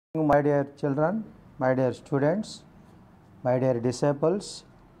My dear children, my dear students, my dear disciples,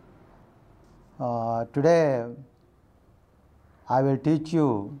 today I will teach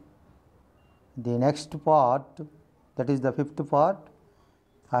you the next part, that is the fifth part.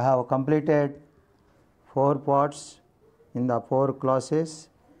 I have completed 4 parts in the 4 classes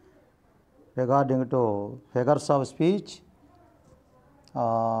regarding to figures of speech.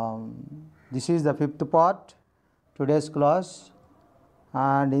 This is the 5th part, today's class.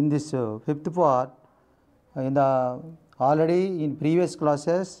 And in this 5th part, already in previous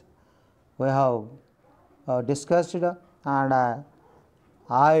classes we have discussed, and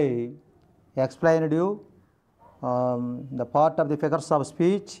I explained you the part of the figures of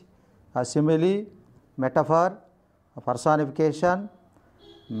speech, simile, metaphor, personification,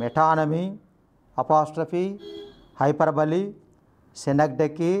 metonymy, apostrophe, hyperbole,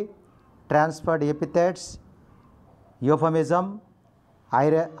 synecdoche, transferred epithets, euphemism,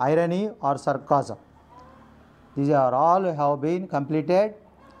 irony or sarcasm. These are all have been completed,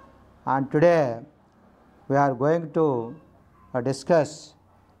 and today we are going to discuss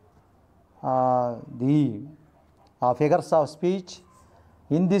the figures of speech.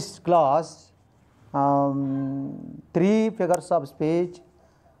 In this class, 3 figures of speech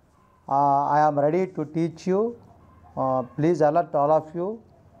I am ready to teach you. Please alert all of you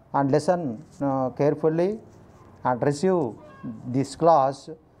and listen carefully and receive this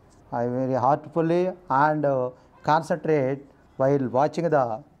class very heartfully and concentrate while watching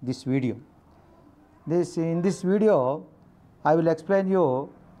this video. In this video, I will explain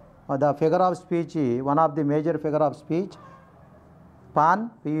you the figure of speech, one of the major figure of speech, pun,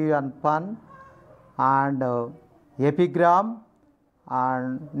 pun, and epigram,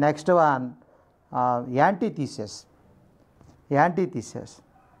 and next one antithesis.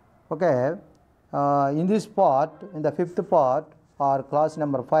 Okay. In this part, in the 5th part or class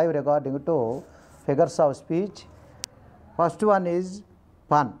number 5 regarding to figures of speech, first one is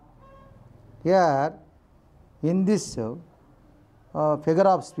pun. Here in this figure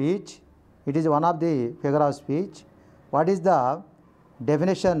of speech, it is one of the figure of speech. What is the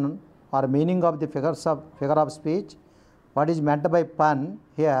definition or meaning of the figure of speech? What is meant by pun?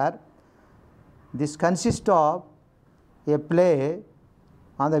 Here, this consists of a play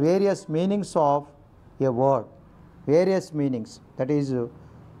on the various meanings of a word, various meanings. That is, you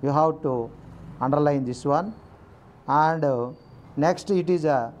have to underline this one. And next, it is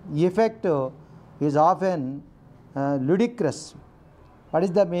a effect is often ludicrous. What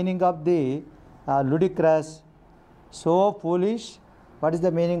is the meaning of the ludicrous? So foolish. What is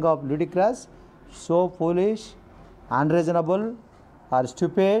the meaning of ludicrous? So foolish, unreasonable, or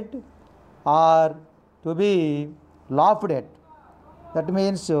stupid, or to be laughed at. That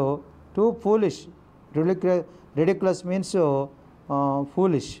means too foolish. Ridiculous means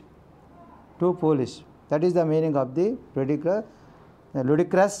foolish, too foolish. That is the meaning of the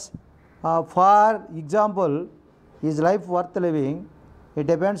ludicrous. For example, is life worth living? It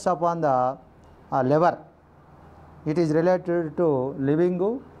depends upon the lever. It is related to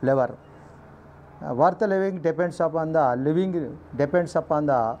living lever. Worth living depends upon the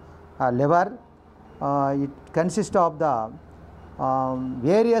lever. It consists of the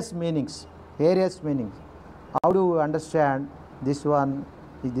various meanings. How do you understand this one?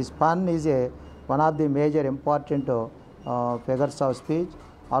 This pun is one of the major important figures of speech.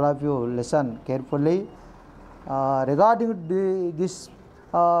 All of you listen carefully. Regarding this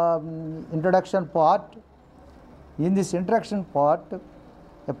introduction part, in this introduction part,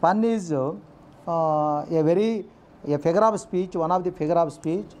 a pun is a figure of speech, one of the figure of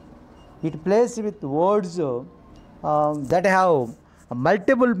speech. It plays with words that have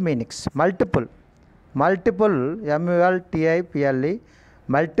multiple meanings, multiple, multiple,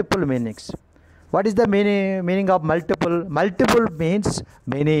 multiple meanings. What is the meaning of multiple? Multiple means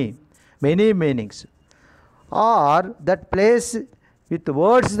many meanings, or that plays with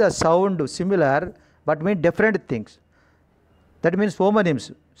words that sound similar but mean different things. That means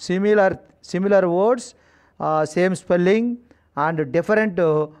homonyms, similar words, same spelling and different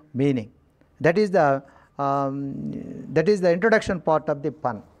meaning. That is the introduction part of the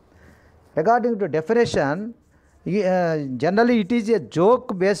pun. Regarding to definition, generally it is a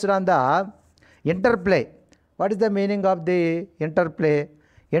joke based on the interplay. What is the meaning of the interplay?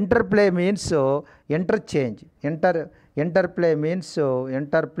 Interplay means interchange. Interplay means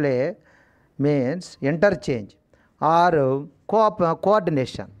interchange or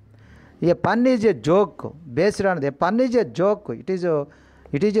coordination. A pun is a joke based on the pun is a joke. It is a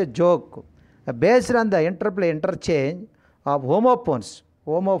joke based on the interchange of homophones.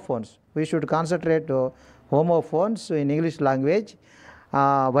 We should concentrate homophones in English language.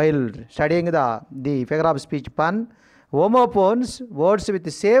 while studying the figure of speech pun. Homophones, words with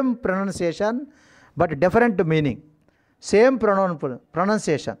the same pronunciation but different meaning. Same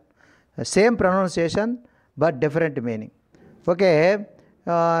pronunciation but different meaning. Okay,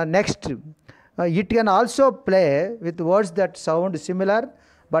 next, it can also play with words that sound similar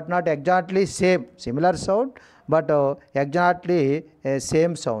but not exactly same. Similar sound but exactly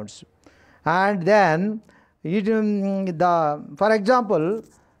same sounds. And then, for example,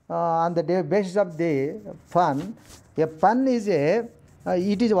 on the basis of the pun, a pun is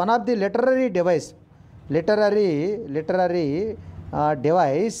it is one of the literary device. Literary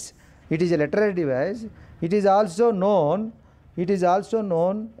device. It is a literary device. It is also known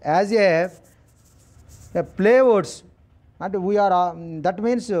as a play words, and we are that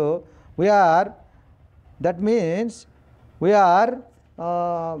means we are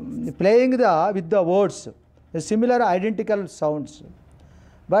playing with the words, similar identical sounds,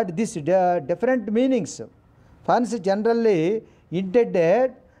 but this different meanings. Puns generally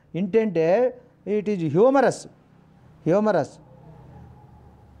intended it is humorous,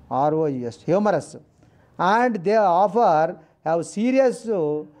 ROUS, humorous, and they offer have serious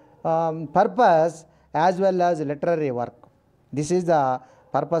purpose as well as literary work. This is the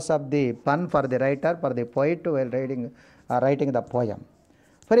purpose of the pun for the writer, for the poet while writing the poem.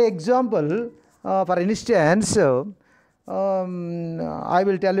 For example, for instance, I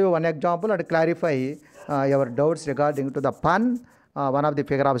will tell you one example and clarify your doubts regarding to the pun, one of the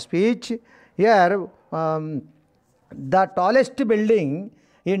figure of speech. Here, the tallest building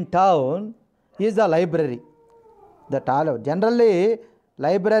in town is the library. Generally,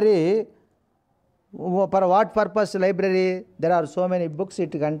 library, for what purpose library? There are so many books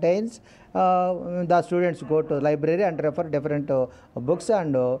it contains. The students go to the library and refer different books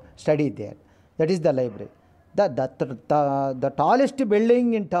and study there. That is the library. The tallest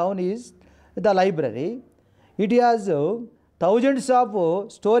building in town is the library. It has thousands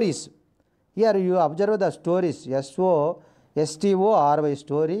of stories. Here you observe the stories. STORY story,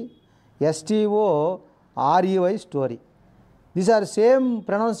 STOREY story. These are same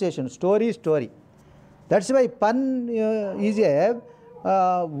pronunciation, story. That's why pun is a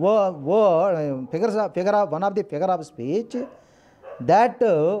figure of one of the figure of speech that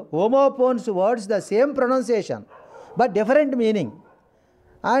homophones words the same pronunciation but different meaning.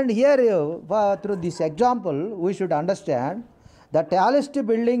 And here through this example we should understand the tallest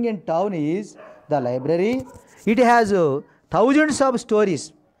building in town is the library. It has thousands of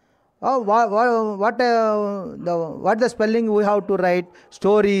stories. What the spelling we have to write?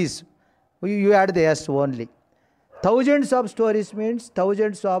 Stories. You add the S only. Thousands of stories means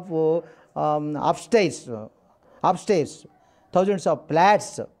thousands of upstairs, thousands of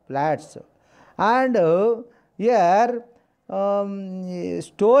flats. And here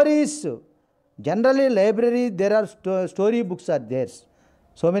stories. Generally, library there are story books are there.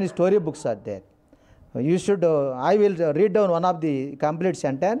 So many story books are there. You should. I will read down one of the complete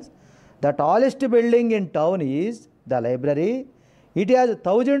sentence. The tallest building in town is the library. It has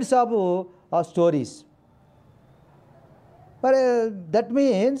thousands of stories. But that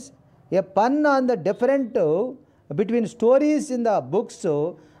means a pun on the different between stories in the books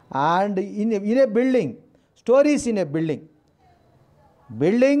and in a building. Stories in a building.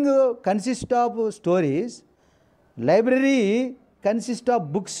 Building consists of stories. Library consists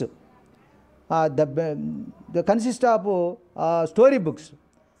of books. The consist of story books.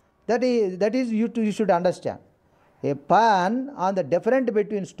 That is you should understand. A pun on the difference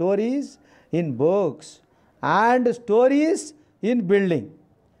between stories in books and stories in building.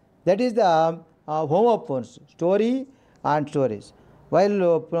 That is the homophones, story and stories.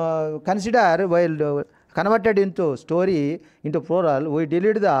 While converted into story into plural, we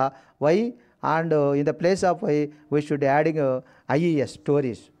delete the y and in the place of y we should adding IES,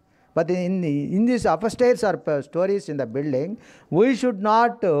 stories. But in these upstairs or stories in the building, we should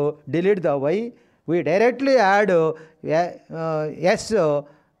not delete the y. We directly add s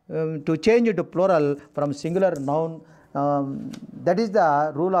to change it to plural from singular noun. That is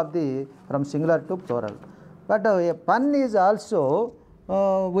the rule of the from singular to plural. But a pun is also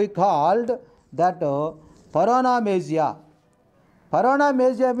we called that paronomasia.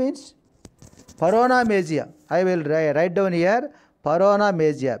 Paronomasia means paronomasia. I will write down here.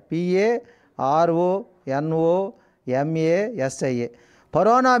 Paronomasia, Paronomasia.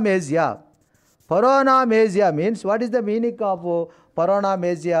 Paronomasia. Paronomasia means, what is the meaning of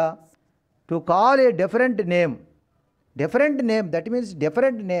paronomasia? To call a different name. Different name, that means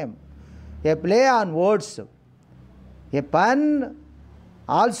different name. A play on words. A pun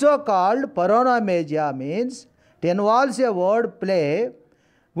also called paronomasia means it involves a word play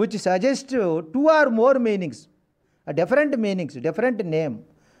which suggests two or more meanings, different meanings, different name,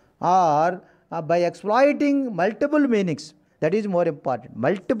 or by exploiting multiple meanings. That is more important.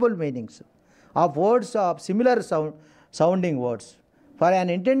 Multiple meanings of words of similar sounding words for an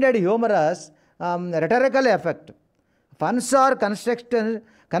intended humorous rhetorical effect. Puns are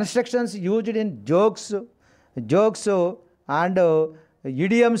constructions used in jokes and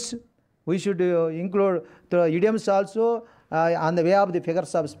idioms. We should include the idioms also on the way of the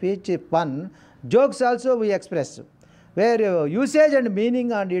figures of speech, pun. Jokes also we express, where usage and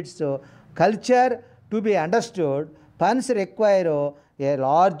meaning and its culture to be understood. Puns require a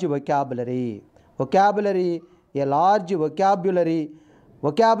large vocabulary. A large vocabulary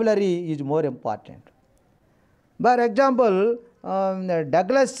is more important. For example,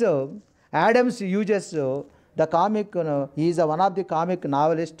 Douglas Adams uses the comic, he is one of the comic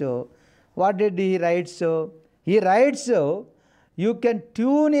novelists. What did he write? He writes, you can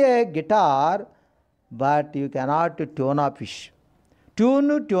tune a guitar, but you cannot tune a fish.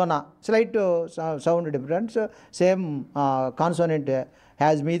 Tune, slight sound difference, same consonant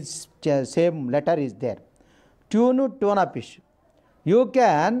has means same letter is there. Tune a fish. You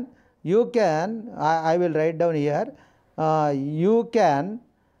can, I will write down here, you can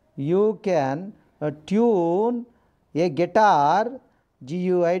tune a guitar,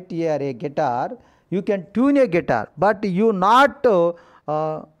 G-U-I-T-R, a guitar. You can tune a guitar, but you not tune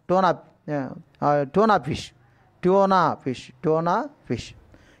a fish.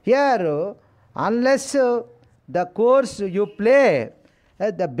 Here, unless the course you play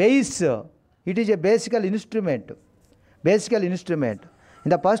the bass, it is a basical instrument. In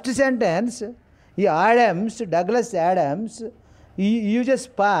the first sentence, Douglas Adams, he uses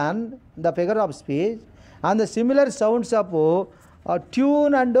pun, the figure of speech, and the similar sounds of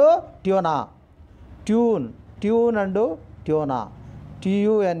tune and tuna. Tune and tuna.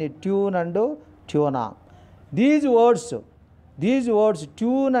 T-U-N-E, tune and tuna. These words,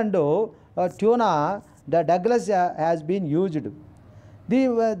 tune and tuna, the Douglas has been used.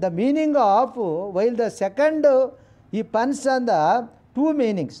 The meaning of, while the second, he puns on the two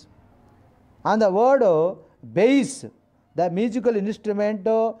meanings. On the word bass, the musical instrument,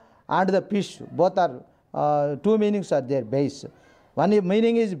 and the fish, both are two meanings are there, bass. One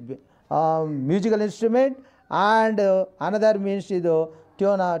meaning is musical instrument, and another means is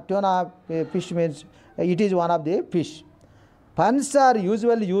tuna fish means it is one of the fish. Puns are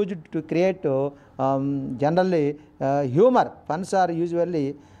usually used to create generally humor. Puns are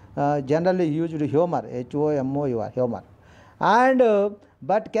usually generally used humor, H-O-M-O-U-R, humor. And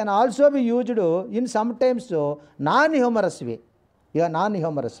but can also be used in sometimes non-humorous way.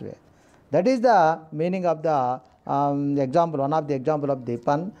 Non-humorous way. That is the meaning of the example, one of the example of the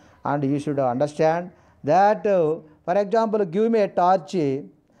pun, and you should understand that, for example, give me a torch,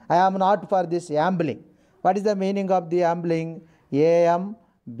 I am not for this ambling. What is the meaning of the ambling?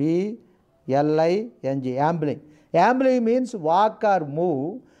 A-M-B-L-I-N-G, ambling. Ambling means walk or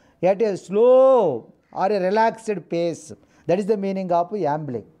move at a slow or a relaxed pace. That is the meaning of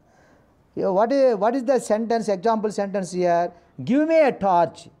ambling. What is the sentence, example sentence here? Give me a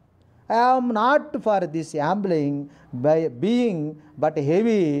torch. I am not for this ambling, by being but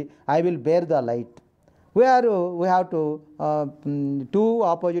heavy, I will bear the light. We have to two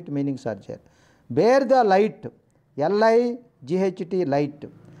opposite meanings are there. Bear the light, L-I-G-H-T, light.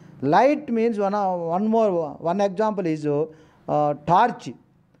 Light means one example is torch.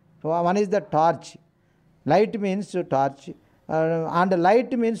 One is the torch. Light means torch, and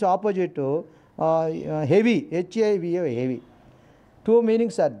light means opposite to heavy, H-A-V-A, heavy. Two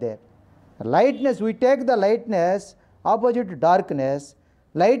meanings are there. Lightness, we take the lightness opposite to darkness.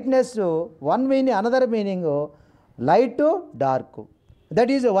 Lightness, one meaning, another meaning, light to dark. That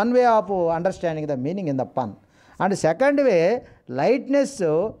is one way of understanding the meaning in the pun. And second way, lightness,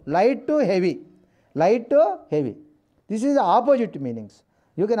 light to heavy. Light to heavy. This is the opposite meanings.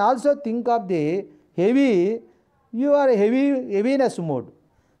 You can also think of the heavy, you are heaviness mood.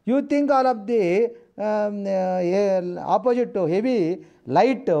 You think all of the opposite to heavy,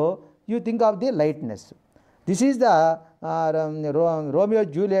 light, you think of the lightness. This is the Romeo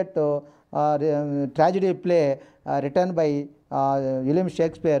Juliet tragedy play written by William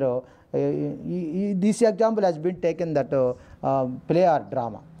Shakespeare. This example has been taken, that play or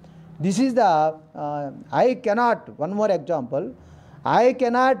drama. This is the I cannot, one more example, I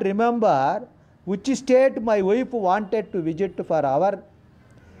cannot remember which state my wife wanted to visit for our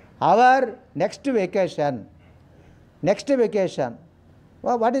next vacation. Next vacation.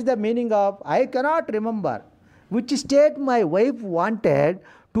 Well, what is the meaning of I cannot remember which state my wife wanted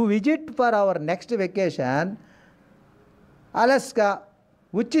to visit for our next vacation? Alaska.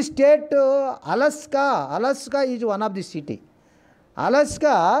 Which state? Alaska. Alaska is one of the city.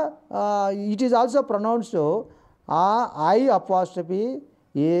 Alaska, it is also pronounced I apostrophe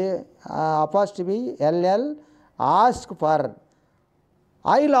A apostrophe LL, ask for.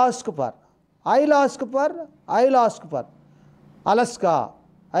 I'll ask for. I'll ask for. I'll ask for. Alaska.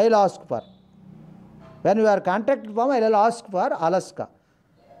 I'll ask for. When we are contacted from, I'll ask for Alaska.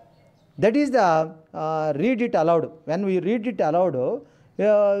 That is the read it aloud. When we read it aloud,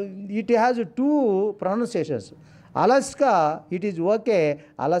 it has two pronunciations. Alaska, it is okay,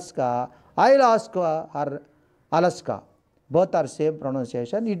 Alaska. I'll ask or Alaska. Both are same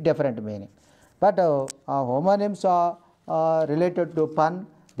pronunciation, it different meaning. But homonyms are related to pun.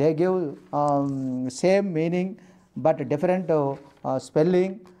 They give same meaning but different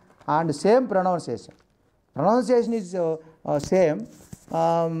spelling and same pronunciation. Pronunciation is same,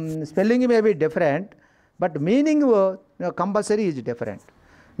 spelling may be different, but meaning compulsory is different.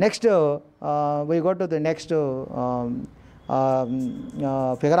 Next, we go to the next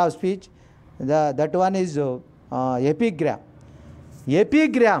figure of speech. That one is epigram.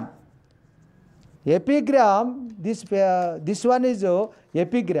 Epigram. Epigram, this one is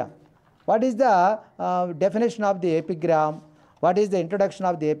epigram. What is the definition of the epigram? What is the introduction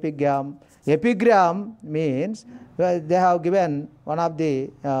of the epigram? Epigram means, they have given one of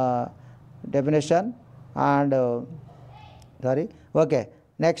the definition and okay.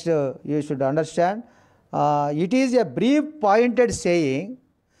 Next, you should understand. It is a brief pointed saying.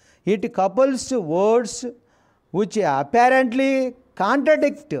 It couples words which apparently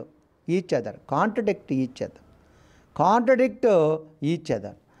contradict each other. Contradict each other. Contradict each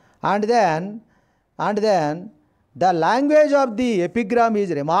other. And then the language of the epigram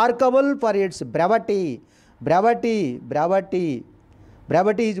is remarkable for its brevity. Brevity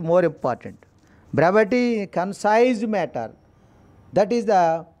is more important. Brevity, concise matter. That is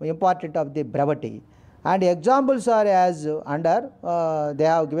the important of the brevity. And examples are as under, they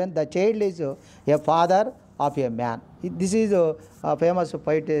have given, the child is a father of a man. This is a famous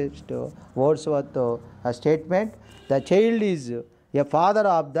poetist Wordsworth statement. The child is a father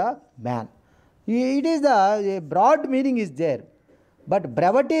of the man. It is the broad meaning is there. But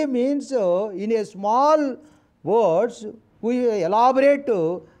brevity means in a small words, we elaborate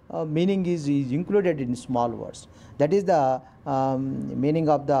meaning is included in small words. That is the meaning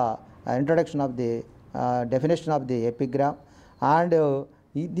of the introduction of the definition of the epigram. And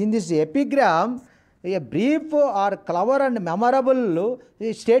in this epigram, a brief or clever and memorable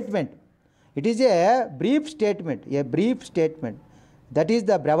statement. It is a brief statement. A brief statement. That is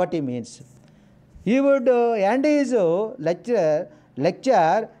the brevity means. He would end his lecture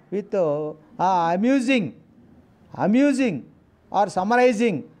with amusing or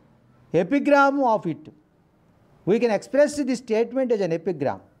summarizing epigram of it. We can express this statement as an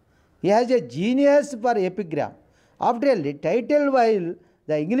epigram. He has a genius for epigram. After a title while,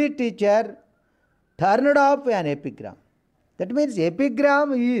 the English teacher turned off an epigram. That means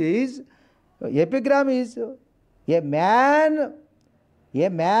epigram is a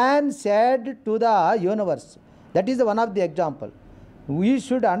man said to the universe. That is one of the example. We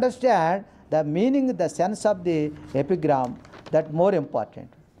should understand the meaning, the sense of the epigram, that more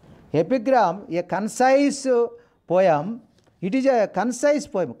important. Epigram, a concise poem. It is a concise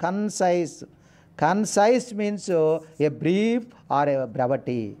poem. Concise means a brief or a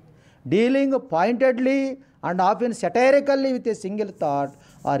brevity, dealing pointedly and often satirically with a single thought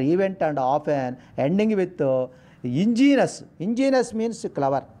or event, and often ending with ingenious. Ingenious means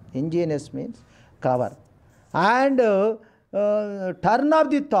clever. Ingenious means clever. And turn of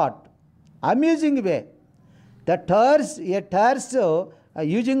the thought, amusing way. The terse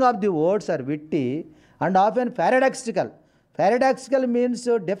using of the words are witty and often paradoxical. Paradoxical means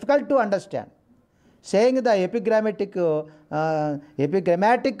difficult to understand. Saying the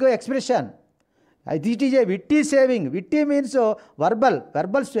epigrammatic expression. It is a witty saying. Witty means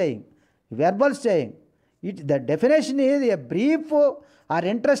verbal saying. Verbal saying. The definition is a brief or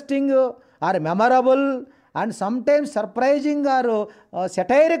interesting or memorable and sometimes surprising or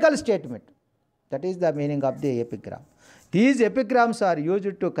satirical statement. That is the meaning of the epigram. These epigrams are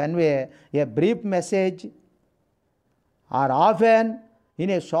used to convey a brief message, or often in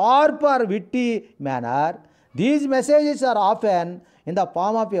a sharp or witty manner. These messages are often in the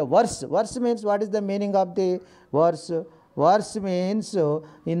form of a verse. Verse means, what is the meaning of the verse? Verse means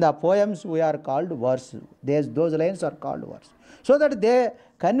in the poems we are called verse. Those lines are called verse. So that they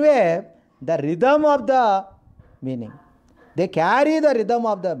convey the rhythm of the meaning. They carry the rhythm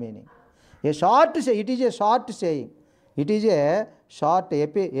of the meaning. A short say, it is a short saying. It is a short,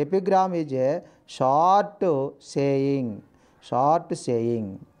 epigram is a short saying. short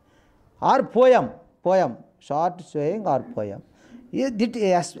saying or poem, short saying or poem. It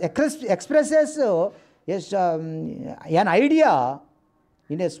expresses an idea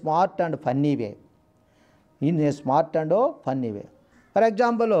in a smart and funny way. For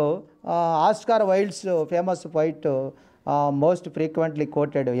example, Oscar Wilde's famous poet, most frequently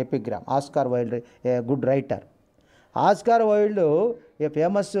quoted epigram. Oscar Wilde, a good writer. Oscar Wilde, a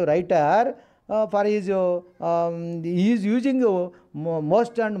famous writer, for his he is using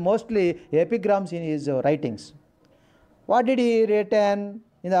mostly epigrams in his writings. What did he written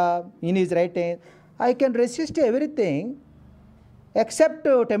in his writing? I can resist everything except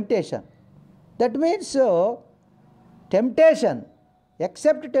temptation. That means temptation,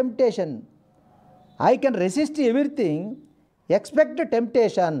 except temptation. I can resist everything except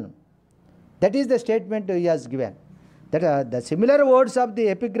temptation. That is the statement he has given. That the similar words of the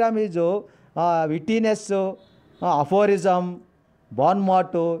epigram is wittiness, aphorism, bon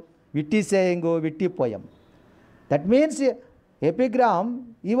motto, witty saying, witty poem. That means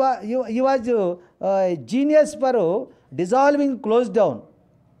epigram, he was a genius for dissolving close down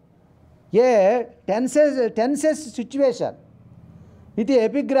a tenses situation with the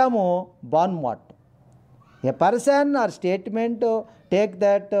epigram bon motto. A person or statement take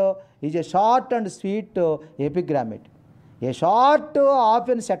that is a short and sweet epigram. A short,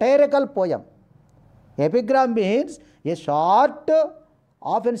 often satirical poem. Epigram means a short,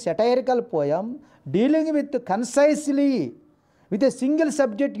 often satirical poem dealing with concisely with a single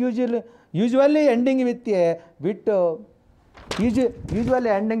subject, usually ending with a wit. Usually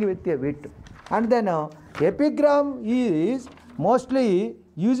ending with a wit. And then epigram is mostly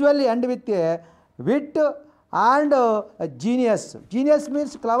usually end with a wit and a genius. Genius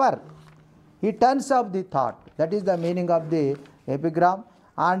means clever. He turns up the thought. That is the meaning of the epigram.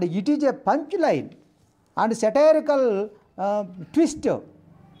 And it is a punchline and satirical twist.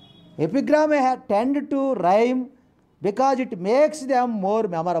 Epigram tend to rhyme because it makes them more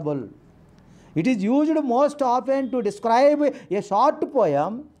memorable. It is used most often to describe a short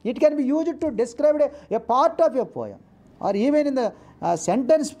poem. It can be used to describe a part of a poem, or even in the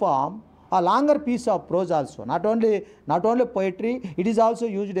sentence form, a longer piece of prose also. Not only poetry, it is also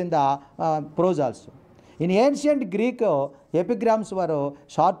used in the prose also. In ancient Greek, epigrams were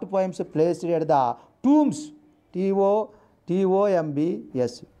short poems placed at the tombs.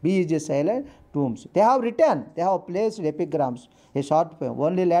 T-O-M-B-S. B is a silent, tombs. They have placed epigrams, a short poem.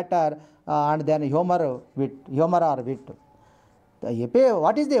 Only later, and then humor or wit.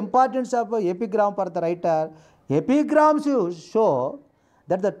 What is the importance of epigram for the writer? Epigrams show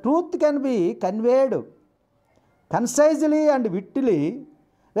that the truth can be conveyed concisely and wittily,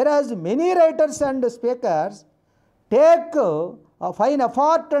 whereas many writers and speakers take a fine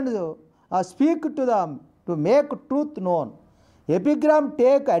effort and speak to them to make truth known. Epigram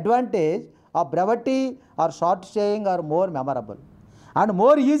take advantage of brevity or short saying are more memorable and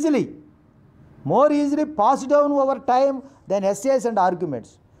more easily passed down over time than essays and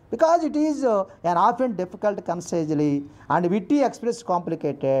arguments, because it is an often difficult, concisely and witty express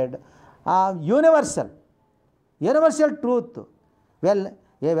complicated, universal truth. Well,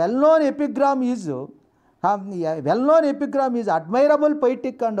 a well-known epigram is admirable,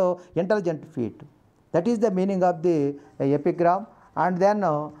 poetic and intelligent feat. That is the meaning of the epigram. And then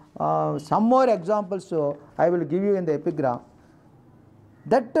some more examples I will give you in the epigram.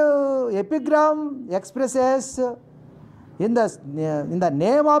 That epigram expresses in the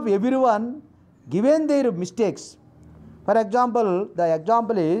name of everyone given their mistakes. For example, the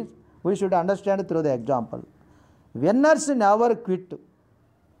example is, we should understand through the example. Winners never quit,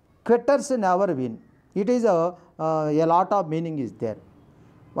 quitters never win. It is a lot of meaning is there.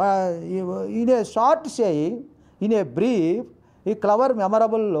 In a short saying, in a brief, a clever,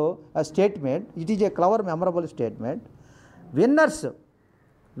 memorable statement. It is a clever, memorable statement. Winners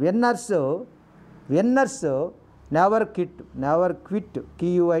never quit,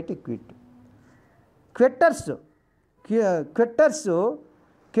 Q-U-I-T, quit. Quitters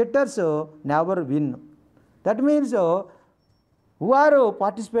never win. That means who are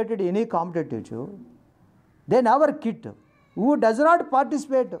participated in any competitive, they never quit. Who does not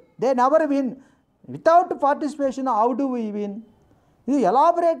participate, they never win. Without participation, how do we win? We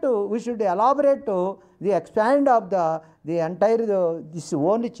should elaborate the expand of the entire this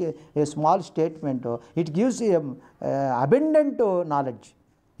only a small statement. It gives abundant knowledge,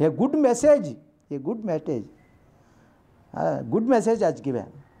 a good message has given.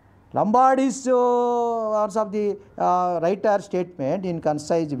 Lombardy's words of the writer statement in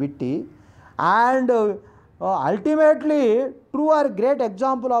concise, witty, and ultimately true or great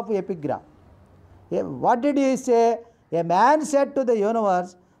example of epigram. What did he say? A man said to the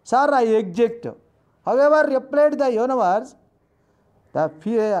universe, "Sir, I exist." However, replied the universe, the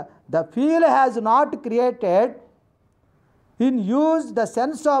field has not created in use the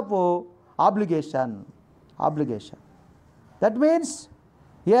sense of obligation. That means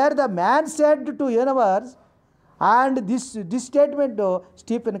here the man said to universe, and this statement to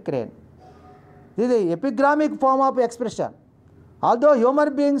Stephen Crane. This is the epigrammic form of expression. Although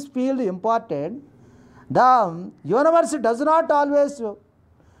human beings feel important, the universe does not always.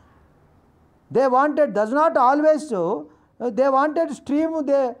 They wanted stream.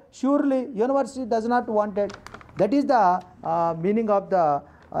 They surely universe does not wanted. That is the meaning of the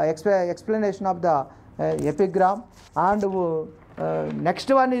explanation of the epigram. And next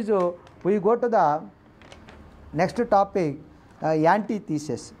one is we go to the next topic,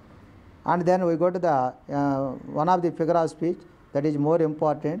 antithesis, and then we go to the one of the figure of speech that is more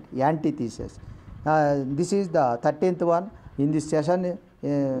important, antithesis. This is the 13th one in this session.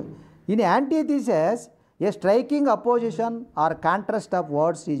 In antithesis, a striking opposition or contrast of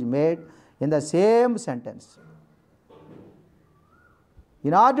words is made in the same sentence.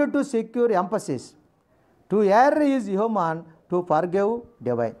 In order to secure emphasis, to err is human, to forgive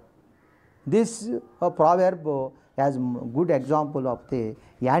divine. This proverb has good example of the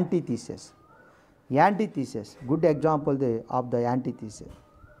antithesis. Good example of the antithesis.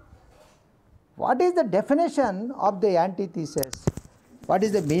 What is the definition of the antithesis? What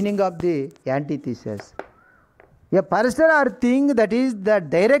is the meaning of the antithesis? A person or thing that is the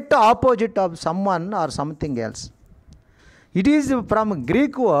direct opposite of someone or something else. It is from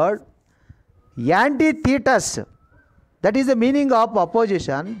Greek word antithesis. That is the meaning of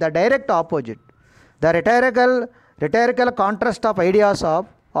opposition, the direct opposite. The rhetorical contrast of ideas of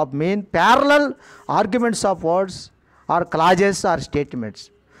mean parallel arguments of words or clauses or statements.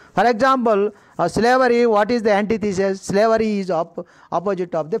 For example, slavery, what is the antithesis? Slavery is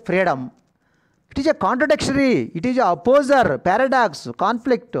opposite of the freedom. It is a contradictory, it is a opposer, paradox,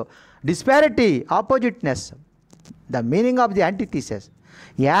 conflict, disparity, oppositeness. The meaning of the antithesis.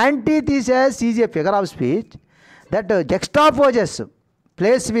 Antithesis is a figure of speech that juxtaposes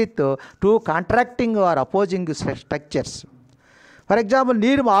place with two contracting or opposing structures. For example,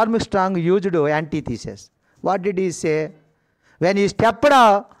 Neil Armstrong used antithesis. What did he say? When he stepped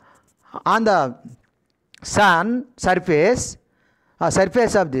on the sun surface, on the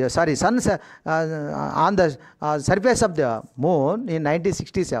surface of the moon in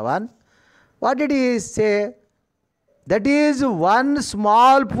 1967, what did he say? That is one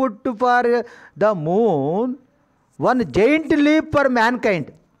small foot for the moon, one giant leap for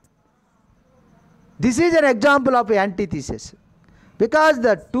mankind. This is an example of antithesis. Because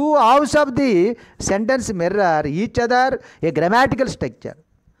the two halves of the sentence mirror each other a grammatical structure.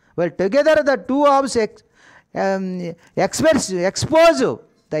 Well, together the two halves expose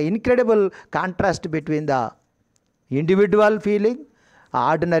the incredible contrast between the individual feeling,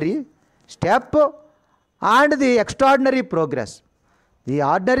 ordinary step, and the extraordinary progress. The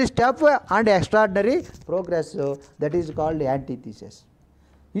ordinary step and extraordinary progress, that is called antithesis.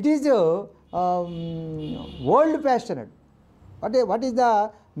 It is old-fashioned. What is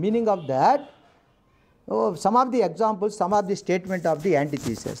the meaning of that? Some of the examples, some of the statement of the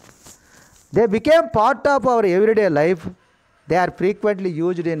antithesis. They became part of our everyday life. They are frequently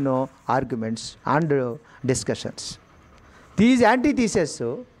used in arguments and discussions. These antitheses,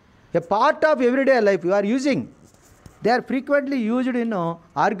 a part of everyday life you are using. They are frequently used in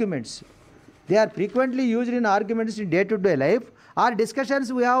arguments. They are frequently used in arguments in day-to-day life or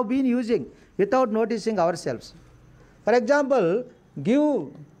discussions we have been using without noticing ourselves. For example, give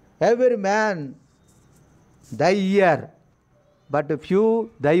every man thy ear, but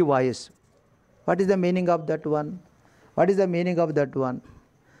few thy voice. What is the meaning of that one? What is the meaning of that one?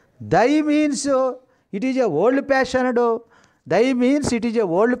 Thy means it is a old-fashioned. Thy means it is a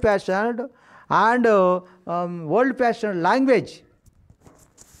old-fashioned and old-fashioned language.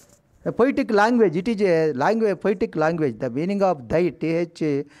 A poetic language. It is a language, poetic language. The meaning of thy,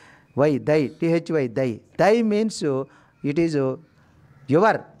 T-H-Y, thy, T-H-Y, thy. Thy means it is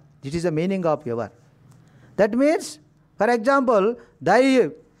your. It is the meaning of your. That means, for example, thy,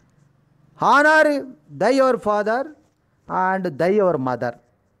 honor thy your father and thy your mother.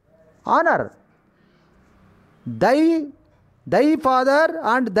 Honor thy father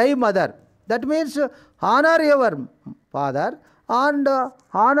and thy mother. That means honor your father and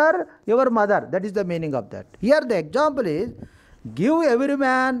honor your mother. That is the meaning of that. Here the example is, give every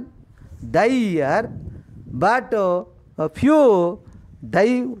man thy ear, but few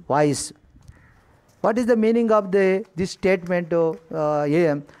thy voice. What is the meaning of this statement,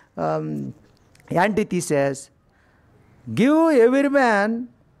 antithesis? Give every man,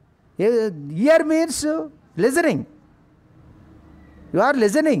 ear means listening. You are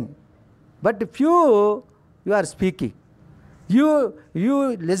listening, but few you are speaking. You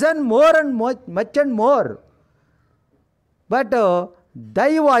listen more and much and more. But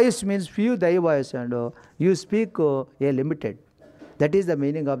thy voice means few thy voice, and you speak a limited. That is the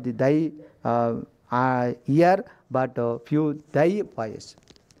meaning of the thy ear, but few thy voice.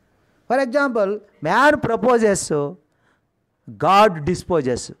 For example, man proposes, God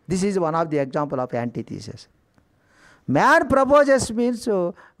disposes. This is one of the example of antithesis. Man proposes means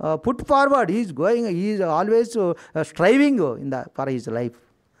put forward. He is always striving for his life,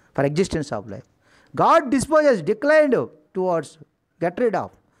 for existence of life. God disposes, declined towards, get rid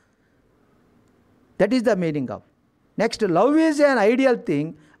of. That is the meaning of. Next, love is an ideal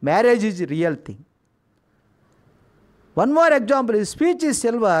thing, marriage is a real thing. One more example is speech is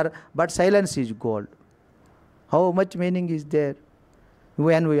silver, but silence is gold. How much meaning is there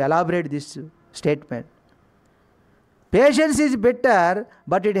when we elaborate this statement? Patience is bitter,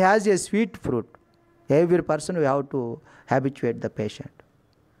 but it has a sweet fruit. Every person we have to habituate the patient.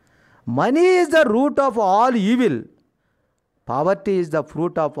 Money is the root of all evil. Poverty is the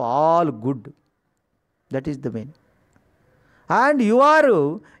fruit of all good. That is the meaning. And you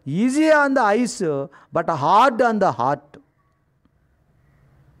are easy on the eyes, but hard on the heart.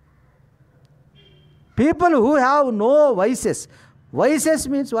 People who have no vices. Vices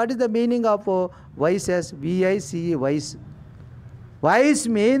means, what is the meaning of vices? V-I-C-E, vice. Vice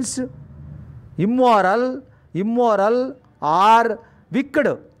means immoral or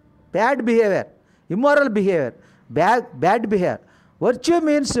wicked, bad behavior, immoral behavior, bad behavior. Virtue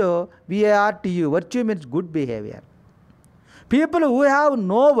means V-A-R-T-U, virtue means good behavior. People who have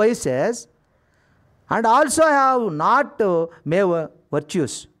no vices and also have not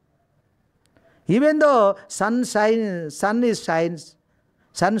virtues. Even though sun shines,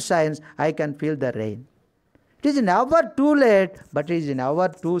 I can feel the rain. It is never too late, but it is never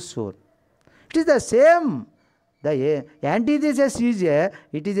too soon. It is the same. The antithesis is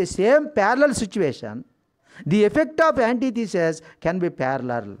it is the same parallel situation. The effect of antithesis can be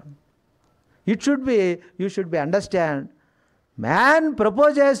parallel. You should be understand. Man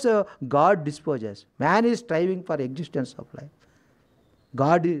proposes, God disposes. Man is striving for existence of life.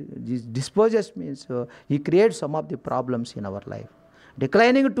 God disposes means he creates some of the problems in our life.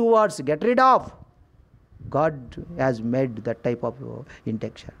 Declining towards, get rid of. God has made that type of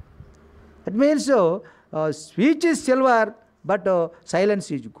intention. That means speech is silver, but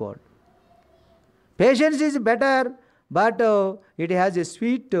silence is gold. Patience is better, but it has a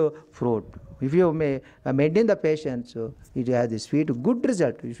sweet fruit. If you may maintain the patience, it has a sweet, good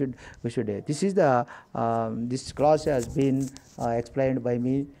result. We should. This is the this class has been explained by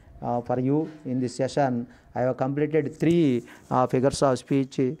me for you in this session. I have completed 3 figures of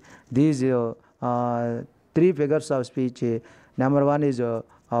speech. These 3 figures of speech. Number 1 is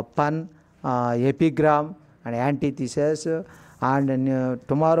pun, epigram, and antithesis. And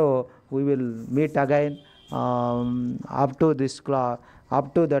tomorrow we will meet again. Up to this class,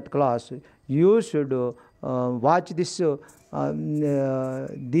 up to that class, you should watch this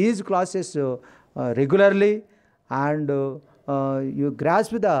these classes regularly, and you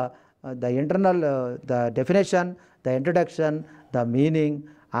grasp the internal the definition, the introduction, the meaning,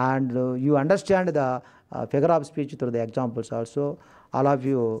 and you understand the figure of speech through the examples also. All of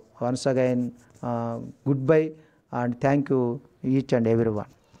you, once again, goodbye and thank you each and everyone.